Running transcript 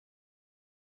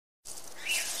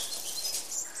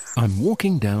I'm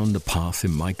walking down the path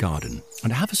in my garden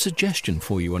and I have a suggestion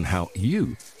for you on how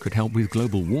you could help with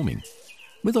global warming.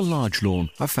 With a large lawn,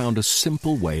 I found a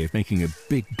simple way of making a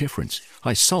big difference.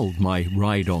 I sold my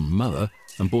ride-on mower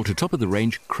and bought a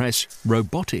top-of-the-range Cress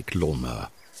robotic lawnmower.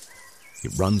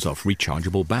 It runs off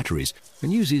rechargeable batteries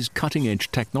and uses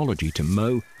cutting-edge technology to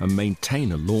mow and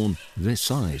maintain a lawn this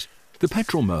size. The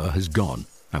petrol mower has gone,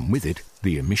 and with it,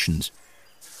 the emissions.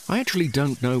 I actually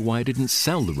don't know why I didn't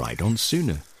sell the ride-on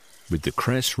sooner. With the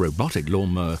Cress robotic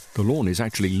lawnmower, the lawn is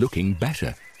actually looking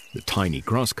better. The tiny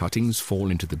grass cuttings fall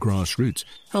into the grass roots,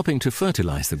 helping to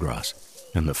fertilize the grass.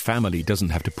 And the family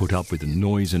doesn't have to put up with the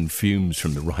noise and fumes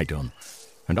from the ride-on.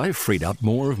 And I've freed up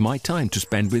more of my time to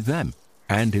spend with them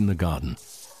and in the garden.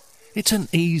 It's an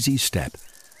easy step,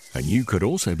 and you could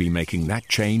also be making that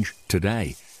change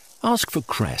today. Ask for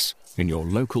Cress in your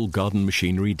local garden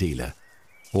machinery dealer,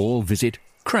 or visit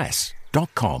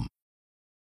cress.com.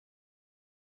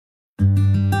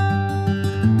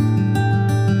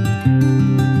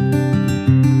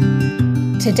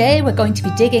 Today we're going to be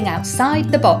digging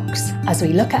outside the box as we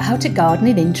look at how to garden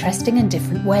in interesting and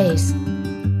different ways.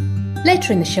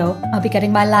 Later in the show, I'll be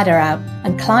getting my ladder out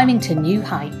and climbing to new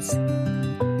heights.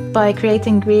 By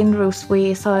creating green roofs,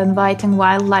 we are inviting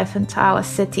wildlife into our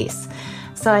cities.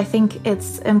 So I think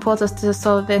it's important to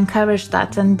sort of encourage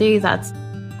that and do that.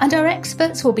 And our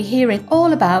experts will be hearing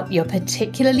all about your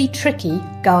particularly tricky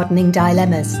gardening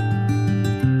dilemmas.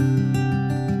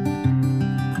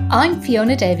 I'm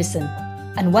Fiona Davison,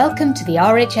 and welcome to the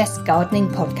RHS Gardening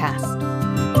Podcast.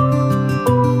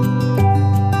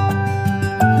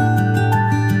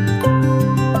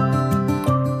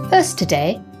 First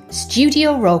today,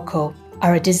 Studio Roco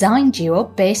are a design duo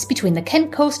based between the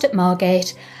Kent coast at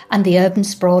Margate and the urban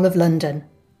sprawl of London.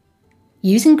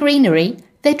 Using greenery,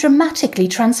 they dramatically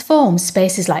transform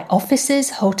spaces like offices,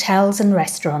 hotels and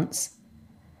restaurants.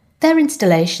 Their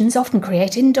installations often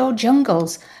create indoor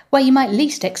jungles where you might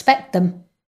least expect them.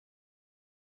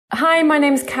 Hi, my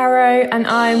name's Caro and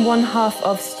I'm one half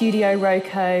of Studio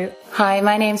Roco. Hi,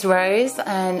 my name's Rose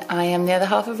and I am the other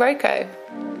half of Roco.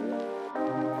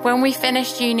 When we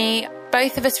finished uni,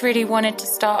 both of us really wanted to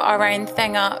start our own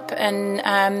thing up and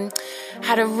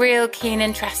had a real keen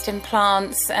interest in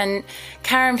plants. And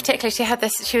Karen particularly,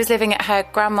 she was living at her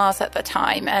grandma's at the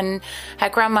time, and her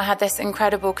grandma had this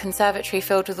incredible conservatory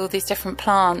filled with all these different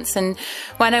plants. And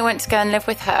when I went to go and live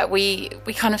with her, we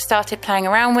kind of started playing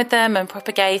around with them and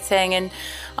propagating. And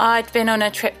I'd been on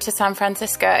a trip to San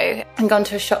Francisco and gone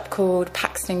to a shop called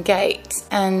Paxton Gate,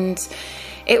 and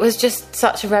it was just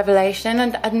such a revelation,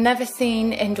 and I'd never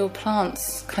seen indoor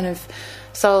plants kind of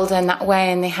sold in that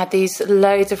way. And they had these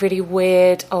loads of really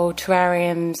weird old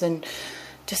terrariums and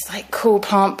just like cool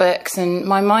plant books, and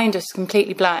my mind was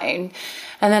completely blown.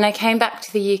 And then I came back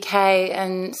to the UK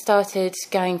and started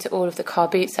going to all of the car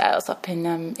boot sales up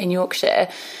in Yorkshire,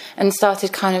 and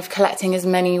started kind of collecting as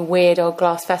many weird old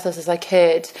glass vessels as I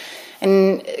could,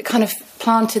 and kind of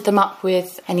planted them up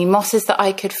with any mosses that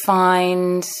I could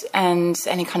find and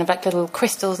any kind of like little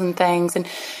crystals and things, and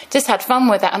just had fun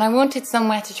with it. And I wanted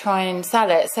somewhere to try and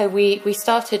sell it. So we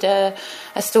started a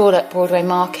stall at Broadway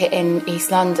Market in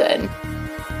East London.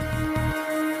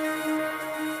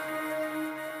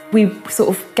 We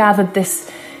sort of gathered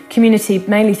this community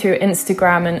mainly through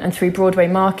Instagram and through Broadway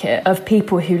Market of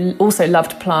people who also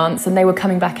loved plants, and they were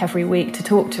coming back every week to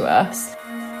talk to us.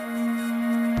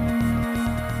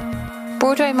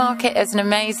 Broadway Market is an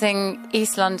amazing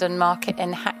East London market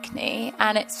in Hackney,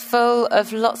 and it's full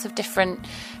of lots of different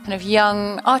kind of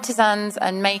young artisans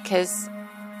and makers.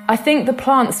 I think the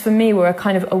plants for me were a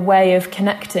kind of a way of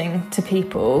connecting to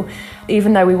people.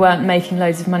 Even though we weren't making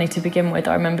loads of money to begin with,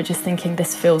 I remember just thinking,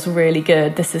 this feels really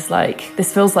good. This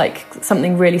feels like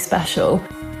something really special.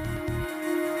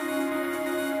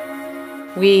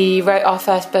 We wrote our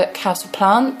first book, House of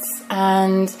Plants,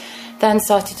 and then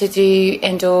started to do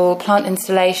indoor plant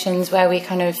installations where we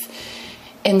kind of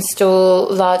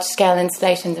install large-scale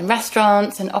installations in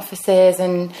restaurants and offices,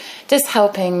 and just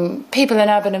helping people in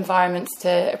urban environments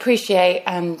to appreciate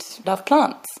and love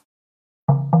plants.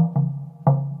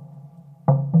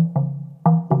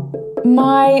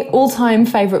 My all-time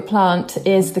favourite plant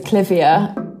is the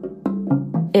Clivia.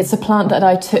 It's a plant that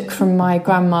I took from my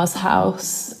grandma's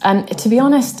house, and to be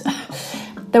honest,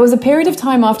 there was a period of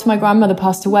time after my grandmother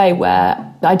passed away where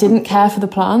I didn't care for the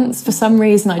plants. For some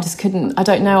reason, I just couldn't, I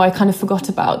don't know, I kind of forgot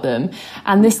about them.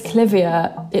 And this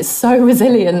Clivia, it's so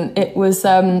resilient. It was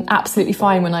absolutely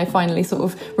fine when I finally sort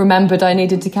of remembered I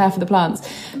needed to care for the plants.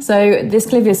 So this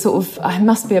Clivia I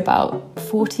must be about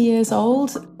 40 years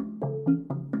old.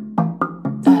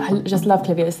 I just love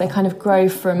clivias. They kind of grow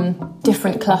from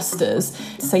different clusters.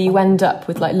 So you end up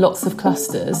with like lots of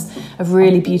clusters of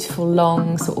really beautiful,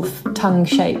 long, sort of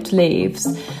tongue-shaped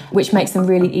leaves, which makes them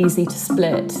really easy to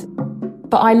split.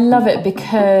 But I love it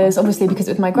because it's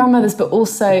with my grandmother's, but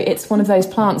also it's one of those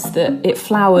plants that it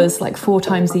flowers like 4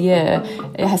 times a year.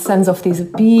 It sends off these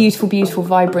beautiful, beautiful,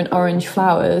 vibrant orange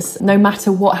flowers, no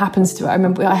matter what happens to it. I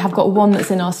remember I have got one that's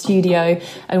in our studio,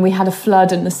 and we had a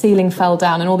flood and the ceiling fell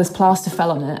down and all this plaster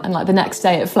fell on it. And like the next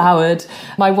day it flowered.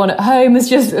 My one at home has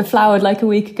just flowered like a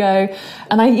week ago.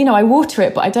 And I water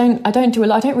it, but I don't do a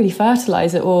lot. I don't really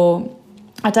fertilise it, or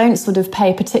I don't sort of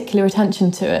pay particular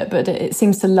attention to it, but it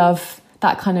seems to love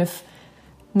that kind of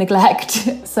neglect.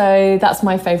 So that's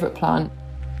my favourite plant.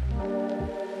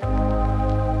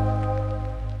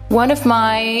 One of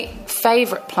my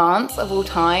favourite plants of all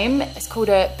time is called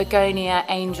a begonia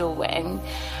angel wing,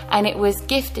 and it was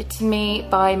gifted to me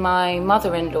by my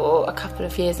mother-in-law a couple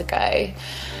of years ago.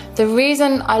 The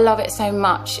reason I love it so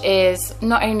much is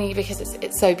not only because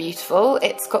it's so beautiful,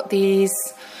 it's got these,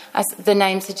 as the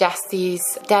name suggests, these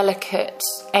delicate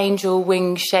angel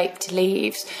wing-shaped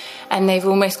leaves, and they've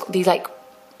almost got these, like,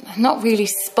 not really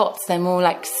spots, they're more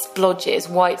like splodges,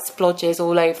 white splodges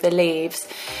all over the leaves,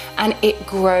 and it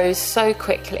grows so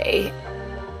quickly.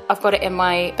 I've got it in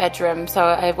my bedroom, so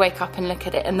I wake up and look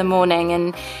at it in the morning,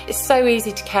 and it's so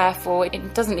easy to care for.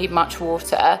 It doesn't need much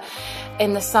water.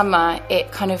 In the summer,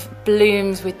 it kind of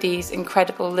blooms with these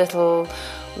incredible little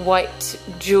white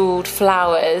jewelled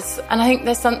flowers, and I think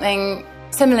there's something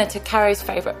similar to Carrie's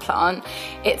favourite plant.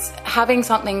 It's having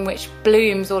something which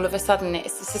blooms all of a sudden.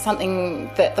 It's just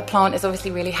something that the plant is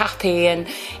obviously really happy, and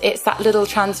it's that little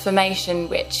transformation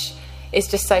which is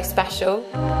just so special.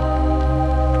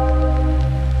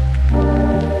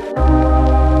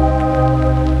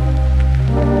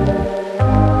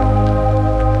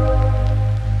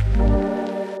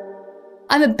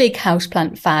 I'm a big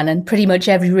houseplant fan, and pretty much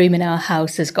every room in our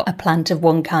house has got a plant of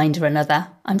one kind or another.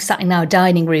 I'm sat in our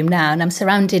dining room now, and I'm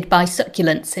surrounded by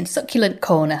succulents in Succulent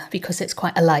Corner because it's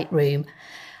quite a light room.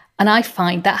 And I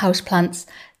find that houseplants,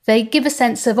 they give a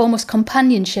sense of almost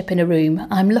companionship in a room.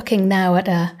 I'm looking now at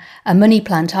a money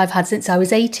plant I've had since I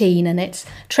was 18, and it's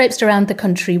traipsed around the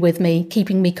country with me,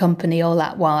 keeping me company all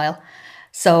that while.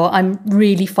 So I'm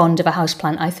really fond of a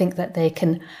houseplant. I think that they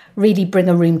can really bring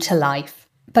a room to life.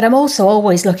 But I'm also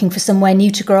always looking for somewhere new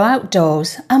to grow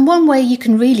outdoors, and one way you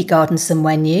can really garden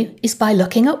somewhere new is by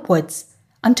looking upwards.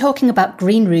 I'm talking about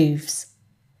green roofs.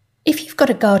 If you've got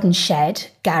a garden shed,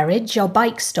 garage or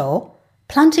bike store,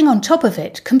 planting on top of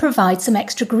it can provide some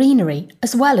extra greenery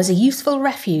as well as a useful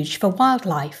refuge for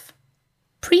wildlife.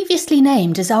 Previously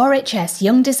named as RHS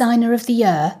Young Designer of the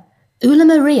Year, Ula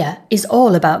Maria is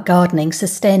all about gardening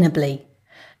sustainably.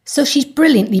 So she's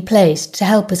brilliantly placed to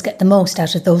help us get the most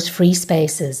out of those free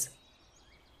spaces.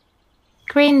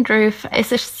 Green roof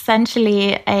is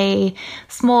essentially a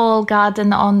small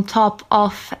garden on top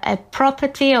of a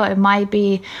property, or it might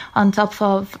be on top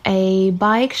of a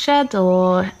bike shed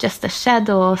or just a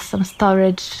shed or some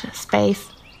storage space.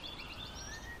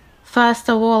 First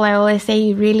of all, I always say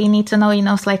you really need to know,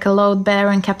 it's like a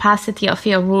load-bearing capacity of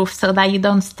your roof so that you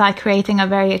don't start creating a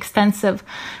very extensive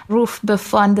roof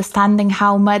before understanding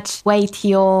how much weight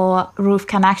your roof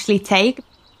can actually take.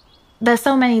 There's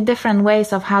so many different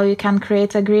ways of how you can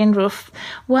create a green roof.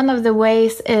 One of the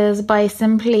ways is by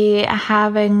simply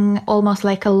having almost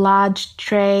like a large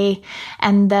tray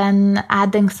and then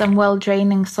adding some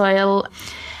well-draining soil,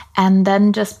 and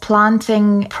then just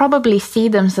planting probably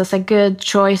sedums is a good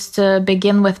choice to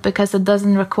begin with because it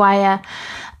doesn't require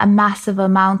a massive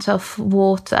amount of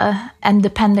water, and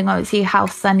depending obviously how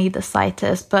sunny the site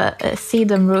is, but a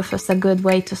sedum roof is a good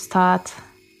way to start.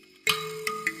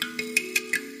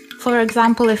 For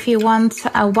example, if you want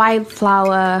a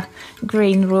wildflower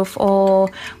green roof, or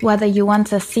whether you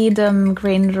want a sedum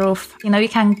green roof, you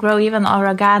can grow even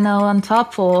oregano on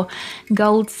top or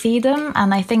gold sedum.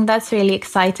 And I think that's really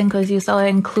exciting because you sort of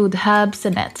include herbs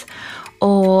in it.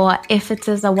 Or if it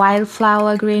is a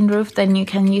wildflower green roof, then you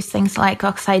can use things like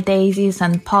oxeye daisies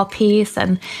and poppies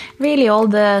and really all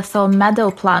the sort of meadow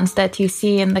plants that you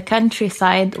see in the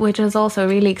countryside, which is also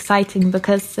really exciting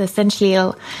because essentially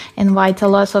you'll invite a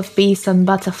lot of bees and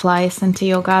butterflies into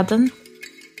your garden.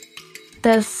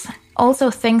 There's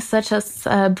also things such as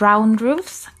brown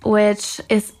roofs, which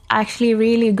is actually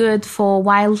really good for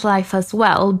wildlife as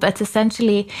well, but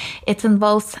essentially it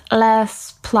involves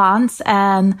less plants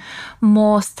and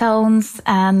more stones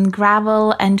and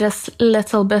gravel and just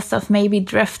little bits of maybe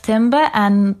drift timber,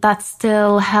 and that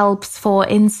still helps for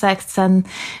insects and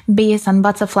bees and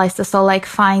butterflies to sort of like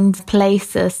find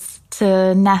places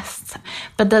to nest,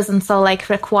 but doesn't so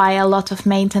require a lot of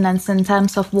maintenance in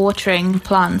terms of watering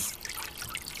plants.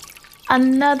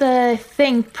 Another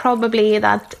thing probably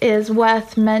that is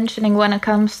worth mentioning when it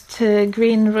comes to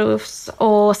green roofs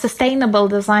or sustainable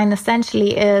design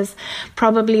essentially is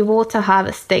probably water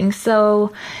harvesting.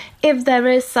 So if there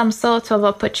is some sort of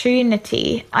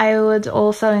opportunity, I would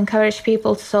also encourage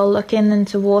people to look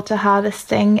into water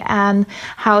harvesting and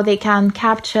how they can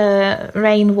capture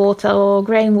rainwater or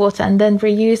groundwater and then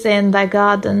reuse it in their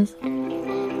gardens.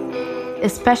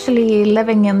 Especially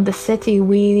living in the city,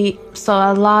 we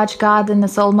saw a large garden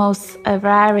is almost a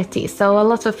rarity. So a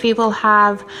lot of people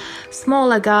have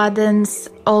smaller gardens.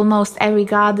 Almost every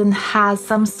garden has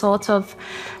some sort of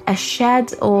a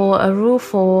shed or a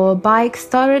roof or bike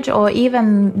storage or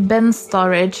even bin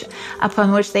storage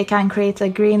upon which they can create a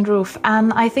green roof.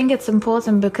 And I think it's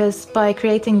important because by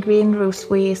creating green roofs,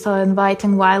 we are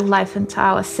inviting wildlife into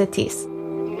our cities.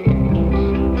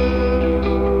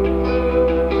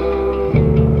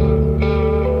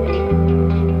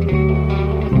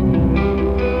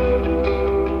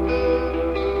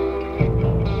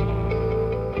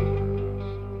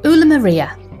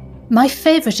 Maria. My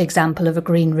favourite example of a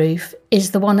green roof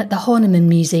is the one at the Horniman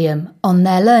Museum on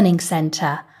their learning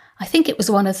centre. I think it was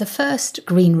one of the first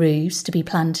green roofs to be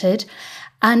planted,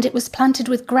 and it was planted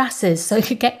with grasses so it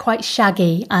could get quite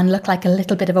shaggy and look like a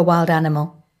little bit of a wild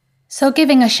animal. So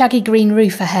giving a shaggy green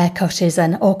roof a haircut is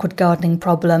an awkward gardening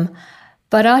problem,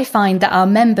 but I find that our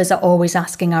members are always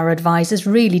asking our advisors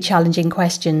really challenging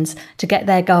questions to get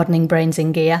their gardening brains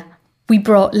in gear. We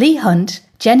brought Lee Hunt,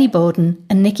 Jenny Borden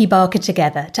and Nikki Barker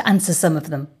together to answer some of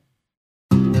them.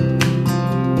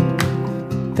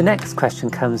 The next question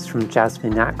comes from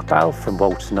Jasmine Akbal from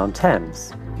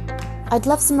Walton-on-Thames. I'd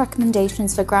love some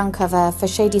recommendations for ground cover for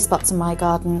shady spots in my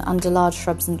garden under large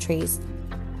shrubs and trees.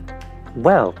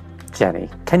 Well, Jenny,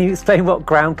 can you explain what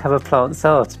ground cover plants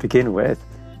are to begin with?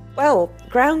 Well,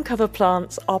 ground cover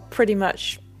plants are pretty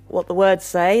much what the words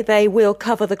say. They will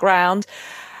cover the ground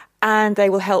and they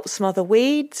will help smother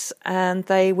weeds and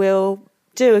they will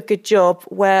do a good job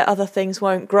where other things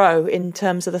won't grow in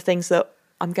terms of the things that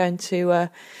I'm going to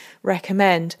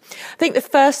recommend. I think the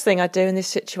first thing I do in this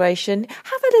situation,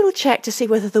 have a little check to see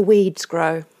whether the weeds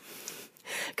grow.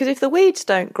 Because if the weeds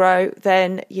don't grow,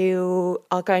 then you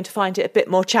are going to find it a bit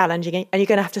more challenging and you're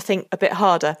going to have to think a bit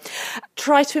harder.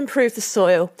 Try to improve the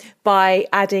soil by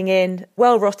adding in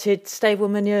well-rotted stable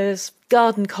manures,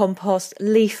 garden compost,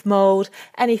 leaf mould,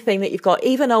 anything that you've got,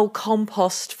 even old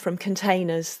compost from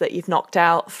containers that you've knocked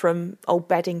out from old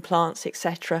bedding plants,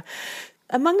 etc.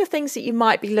 Among the things that you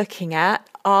might be looking at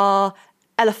are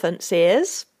elephant's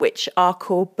ears, which are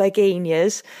called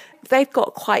begonias. They've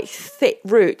got quite thick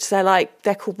roots.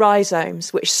 They're called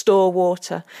rhizomes, which store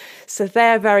water. So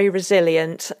they're very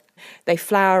resilient. They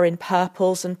flower in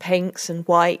purples and pinks and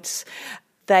whites.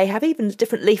 They have even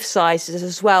different leaf sizes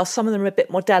as well. Some of them are a bit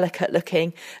more delicate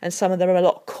looking and some of them are a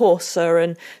lot coarser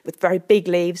and with very big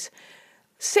leaves.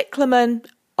 Cyclamen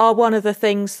are one of the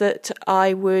things that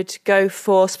I would go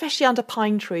for, especially under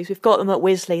pine trees. We've got them at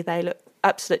Wisley. They look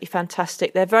absolutely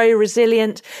fantastic. They're very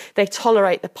resilient. They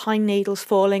tolerate the pine needles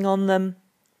falling on them.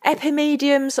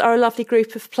 Epimediums are a lovely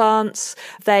group of plants.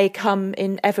 They come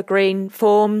in evergreen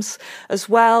forms as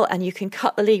well, and you can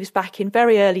cut the leaves back in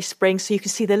very early spring so you can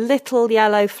see the little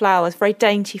yellow flowers, very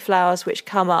dainty flowers which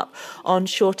come up on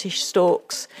shortish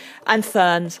stalks. And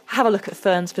ferns. Have a look at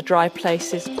ferns for dry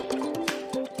places.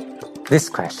 This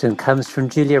question comes from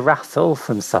Julia Rathall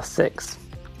from Sussex.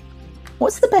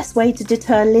 What's the best way to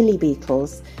deter lily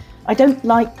beetles? I don't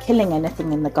like killing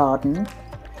anything in the garden,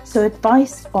 so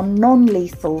advice on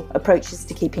non-lethal approaches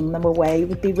to keeping them away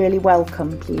would be really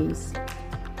welcome, please.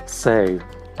 So,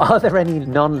 are there any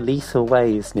non-lethal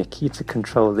ways, Nikki, to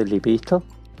control lily beetle?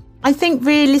 I think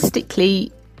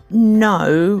realistically,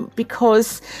 no,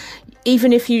 because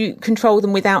even if you control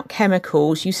them without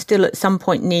chemicals, you still at some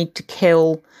point need to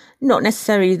kill not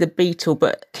necessarily the beetle,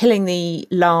 but killing the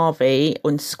larvae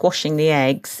and squashing the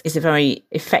eggs is a very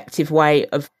effective way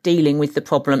of dealing with the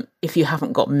problem if you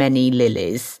haven't got many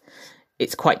lilies.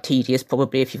 It's quite tedious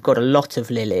probably if you've got a lot of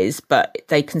lilies, but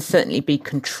they can certainly be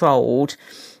controlled.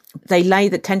 They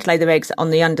tend to lay their eggs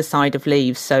on the underside of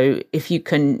leaves, so if you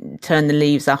can turn the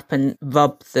leaves up and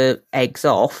rub the eggs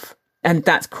off, and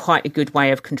that's quite a good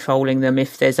way of controlling them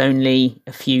if there's only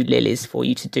a few lilies for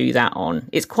you to do that on.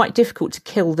 It's quite difficult to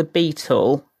kill the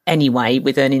beetle anyway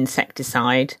with an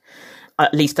insecticide.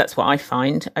 At least that's what I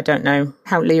find. I don't know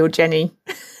how Lee or Jenny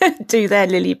do their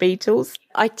lily beetles.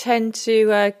 I tend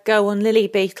to go on Lily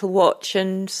Beetle Watch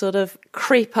and sort of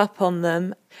creep up on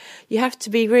them. You have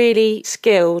to be really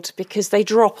skilled because they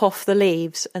drop off the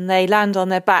leaves and they land on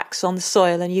their backs on the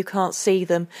soil and you can't see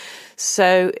them.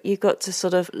 So you've got to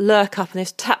sort of lurk up and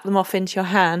just tap them off into your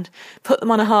hand, put them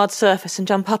on a hard surface and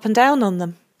jump up and down on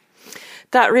them.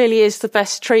 That really is the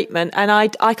best treatment. And I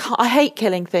hate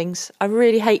killing things. I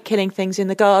really hate killing things in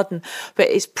the garden, but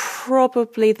it's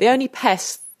probably the only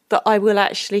pest that I will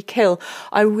actually kill.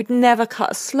 I would never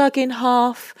cut a slug in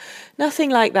half, nothing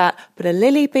like that. But a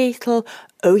lily beetle,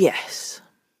 oh yes.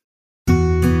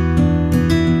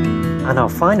 And our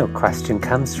final question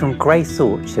comes from Grace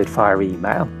Orchard via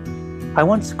email. I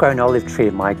want to grow an olive tree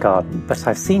in my garden, but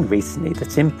I've seen recently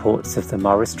that imports of them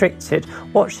are restricted.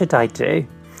 What should I do?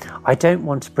 I don't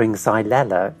want to bring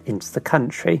Xylella into the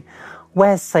country.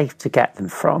 Where's safe to get them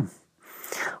from?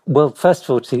 Well, first of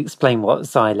all, to explain what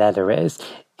Xylella is,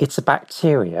 it's a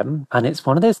bacterium, and it's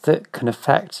one of those that can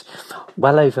affect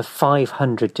well over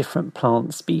 500 different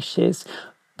plant species.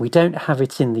 We don't have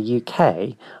it in the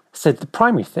UK, so the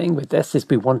primary thing with this is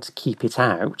we want to keep it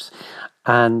out.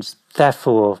 And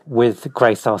therefore, with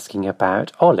Grace asking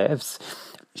about olives,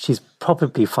 she's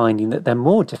probably finding that they're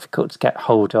more difficult to get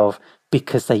hold of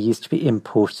because they used to be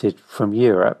imported from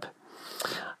Europe.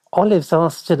 Olives are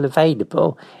still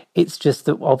available. It's just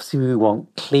that obviously we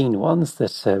want clean ones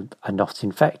that are not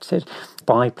infected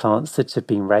by plants that have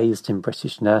been raised in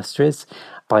British nurseries.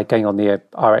 By going on the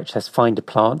RHS Find a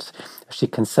Plant, she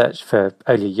can search for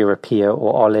Olea Europea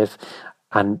or olive,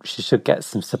 and she should get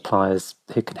some suppliers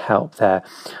who can help there.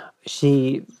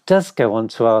 She does go on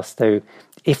to ask, though,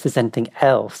 if there's anything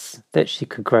else that she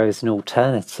could grow as an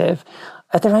alternative.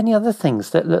 Are there any other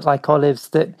things that look like olives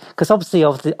that, because obviously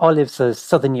olives are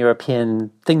Southern European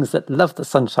things that love the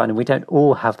sunshine and we don't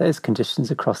all have those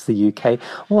conditions across the UK.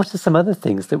 What are some other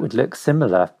things that would look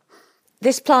similar?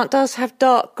 This plant does have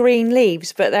dark green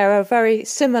leaves, but they're a very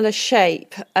similar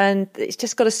shape and it's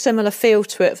just got a similar feel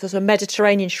to it. There's a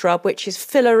Mediterranean shrub, which is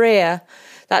Philaurea.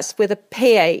 That's with a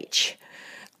PH.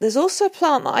 There's also a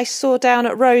plant that I saw down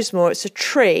at Rosemore. It's a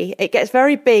tree. It gets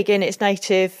very big in its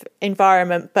native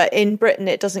environment, but in Britain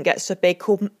it doesn't get so big,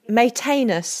 called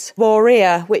Maetanus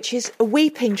borea, which is a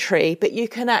weeping tree, but you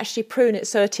can actually prune it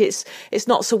so that it's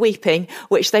not so weeping,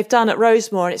 which they've done at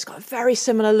Rosemore, and it's got a very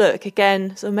similar look.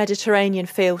 Again, sort of Mediterranean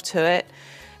feel to it.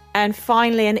 And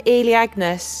finally, an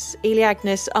Elaeagnus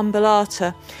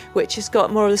umbellata, which has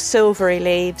got more of the silvery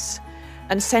leaves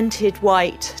and scented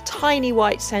white, tiny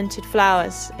white scented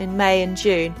flowers in May and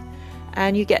June.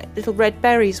 And you get little red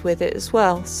berries with it as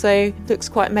well. So it looks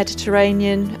quite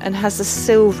Mediterranean and has a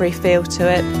silvery feel to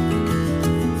it.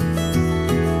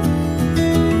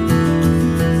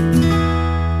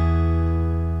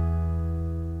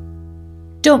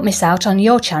 Don't miss out on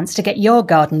your chance to get your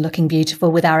garden looking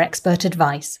beautiful with our expert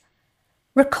advice.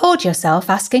 Record yourself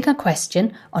asking a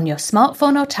question on your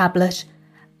smartphone or tablet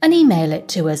and email it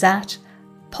to us at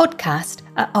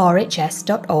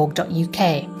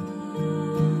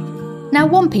podcast@rhs.org.uk. Now,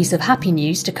 one piece of happy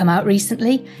news to come out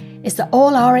recently is that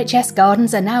all RHS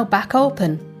gardens are now back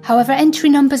open. However, entry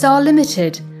numbers are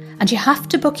limited and you have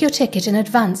to book your ticket in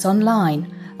advance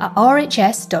online at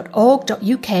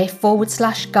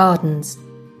rhs.org.uk/gardens.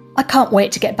 I can't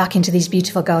wait to get back into these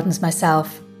beautiful gardens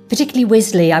myself. Particularly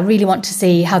Wisley, I really want to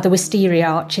see how the wisteria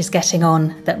arch is getting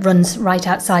on that runs right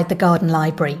outside the garden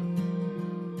library.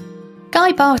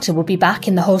 Guy Barter will be back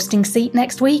in the hosting seat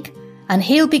next week, and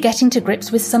he'll be getting to grips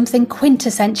with something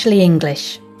quintessentially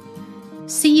English.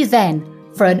 See you then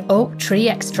for an oak tree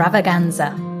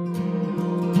extravaganza.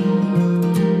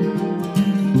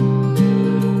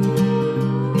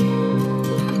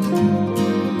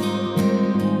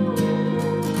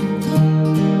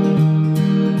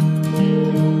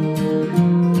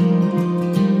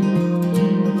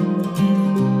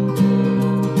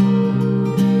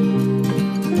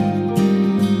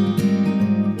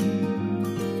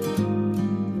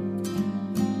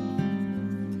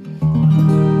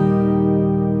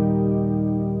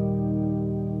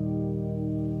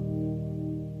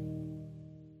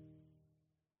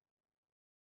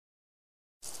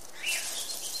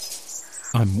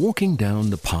 I'm walking down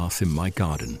the path in my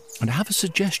garden, and I have a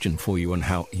suggestion for you on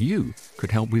how you could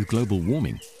help with global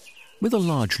warming. With a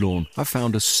large lawn, I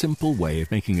found a simple way of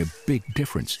making a big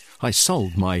difference. I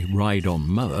sold my ride-on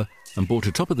mower and bought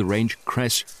a top-of-the-range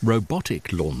Cress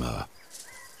robotic lawnmower.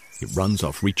 It runs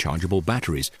off rechargeable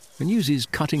batteries and uses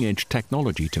cutting-edge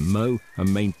technology to mow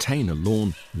and maintain a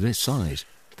lawn this size.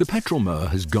 The petrol mower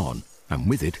has gone, and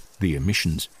with it, the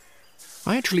emissions.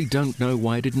 I actually don't know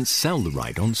why I didn't sell the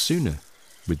ride-on sooner.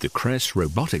 With the Cress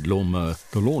robotic lawnmower,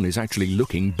 the lawn is actually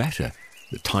looking better.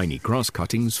 The tiny grass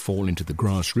cuttings fall into the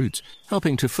grass roots,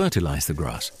 helping to fertilise the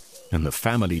grass. And the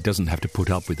family doesn't have to put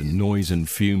up with the noise and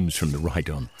fumes from the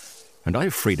ride-on. And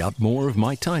I've freed up more of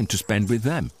my time to spend with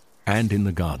them and in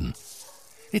the garden.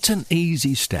 It's an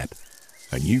easy step,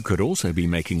 and you could also be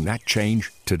making that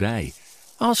change today.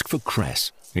 Ask for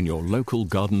Cress in your local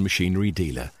garden machinery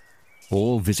dealer,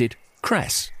 or visit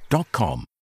cress.com.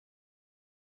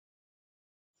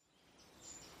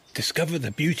 Discover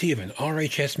the beauty of an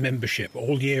RHS membership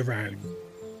all year round.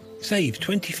 Save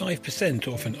 25%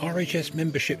 off an RHS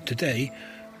membership today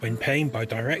when paying by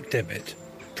direct debit.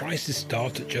 Prices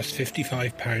start at just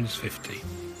 £55.50.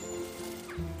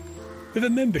 With a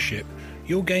membership,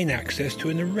 you'll gain access to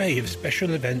an array of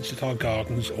special events at our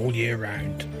gardens all year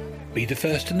round. Be the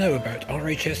first to know about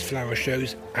RHS flower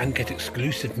shows and get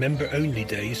exclusive member-only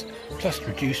days, plus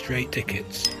reduced rate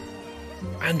tickets.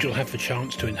 And you'll have the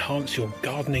chance to enhance your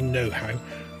gardening know-how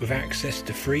with access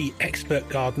to free expert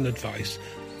garden advice,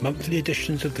 monthly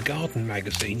editions of the Garden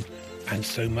magazine, and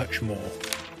so much more.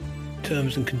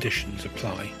 Terms and conditions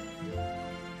apply.